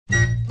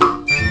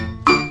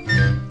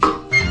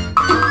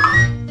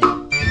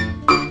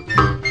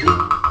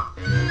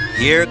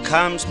Here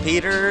comes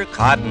Peter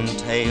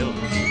Cottontail,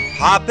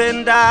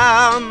 hopping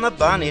down the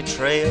bunny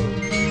trail.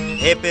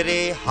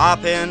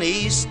 Hippity-hopping,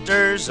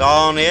 Easter's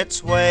on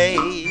its way,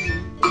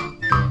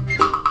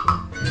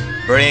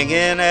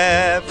 bringing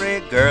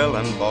every girl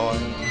and boy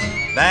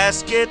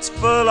baskets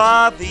full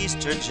of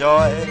Easter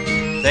joy,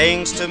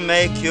 things to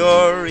make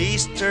your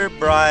Easter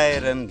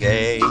bright and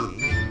gay.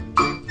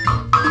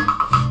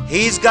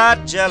 He's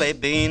got jelly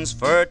beans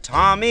for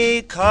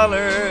Tommy,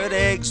 colored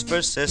eggs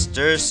for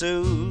Sister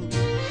Sue.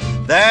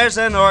 There's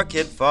an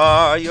orchid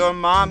for your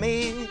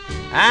mommy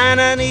and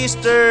an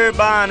Easter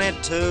bonnet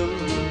too.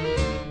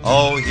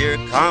 Oh, here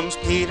comes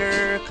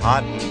Peter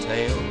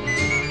Cottontail,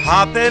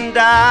 hopping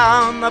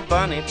down the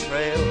bunny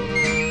trail.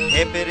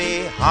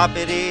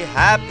 Hippity-hoppity,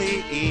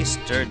 happy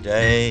Easter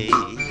day.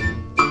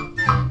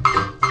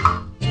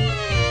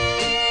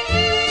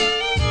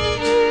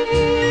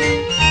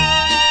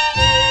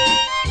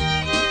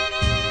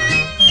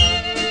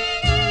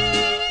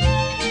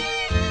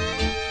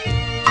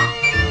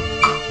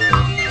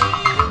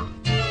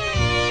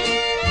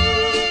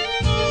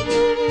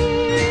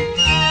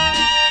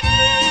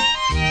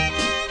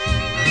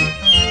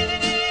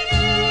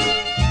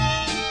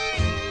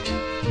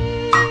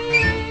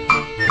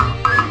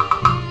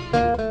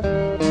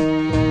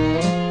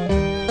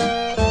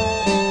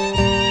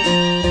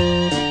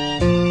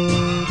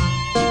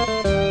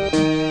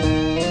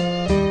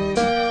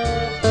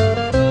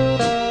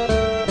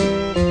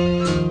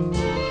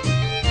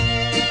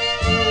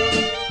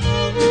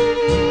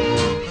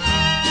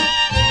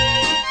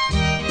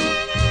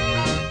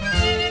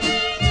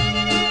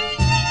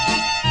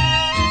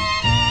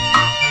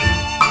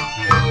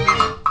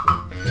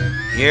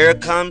 Here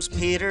comes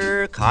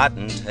Peter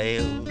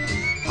Cottontail,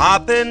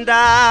 hopping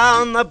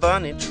down the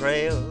bunny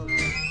trail.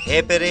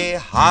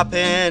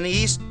 Hippity-hopping,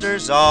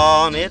 Easter's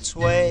on its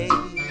way.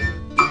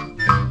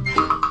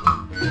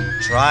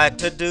 Try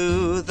to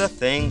do the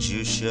things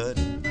you should.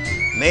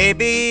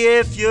 Maybe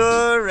if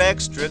you're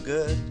extra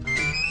good,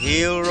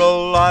 he'll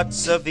roll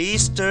lots of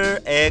Easter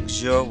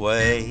eggs your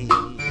way.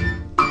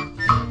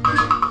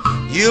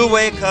 You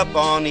wake up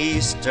on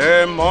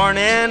Easter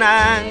morning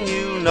and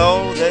you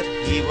know that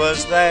he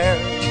was there,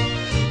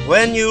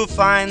 when you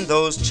find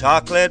those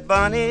chocolate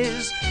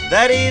bunnies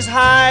that he's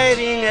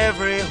hiding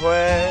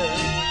everywhere.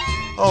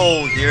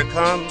 Oh, here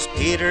comes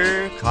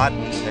Peter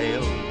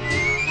Cottontail,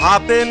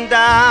 hopping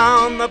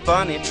down the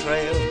bunny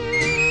trail.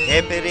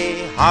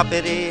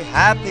 Hippity-hoppity,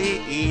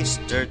 happy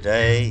Easter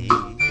day.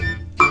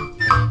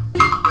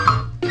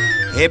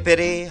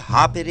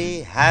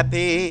 Hippity-hoppity,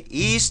 happy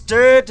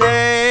Easter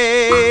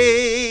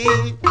day.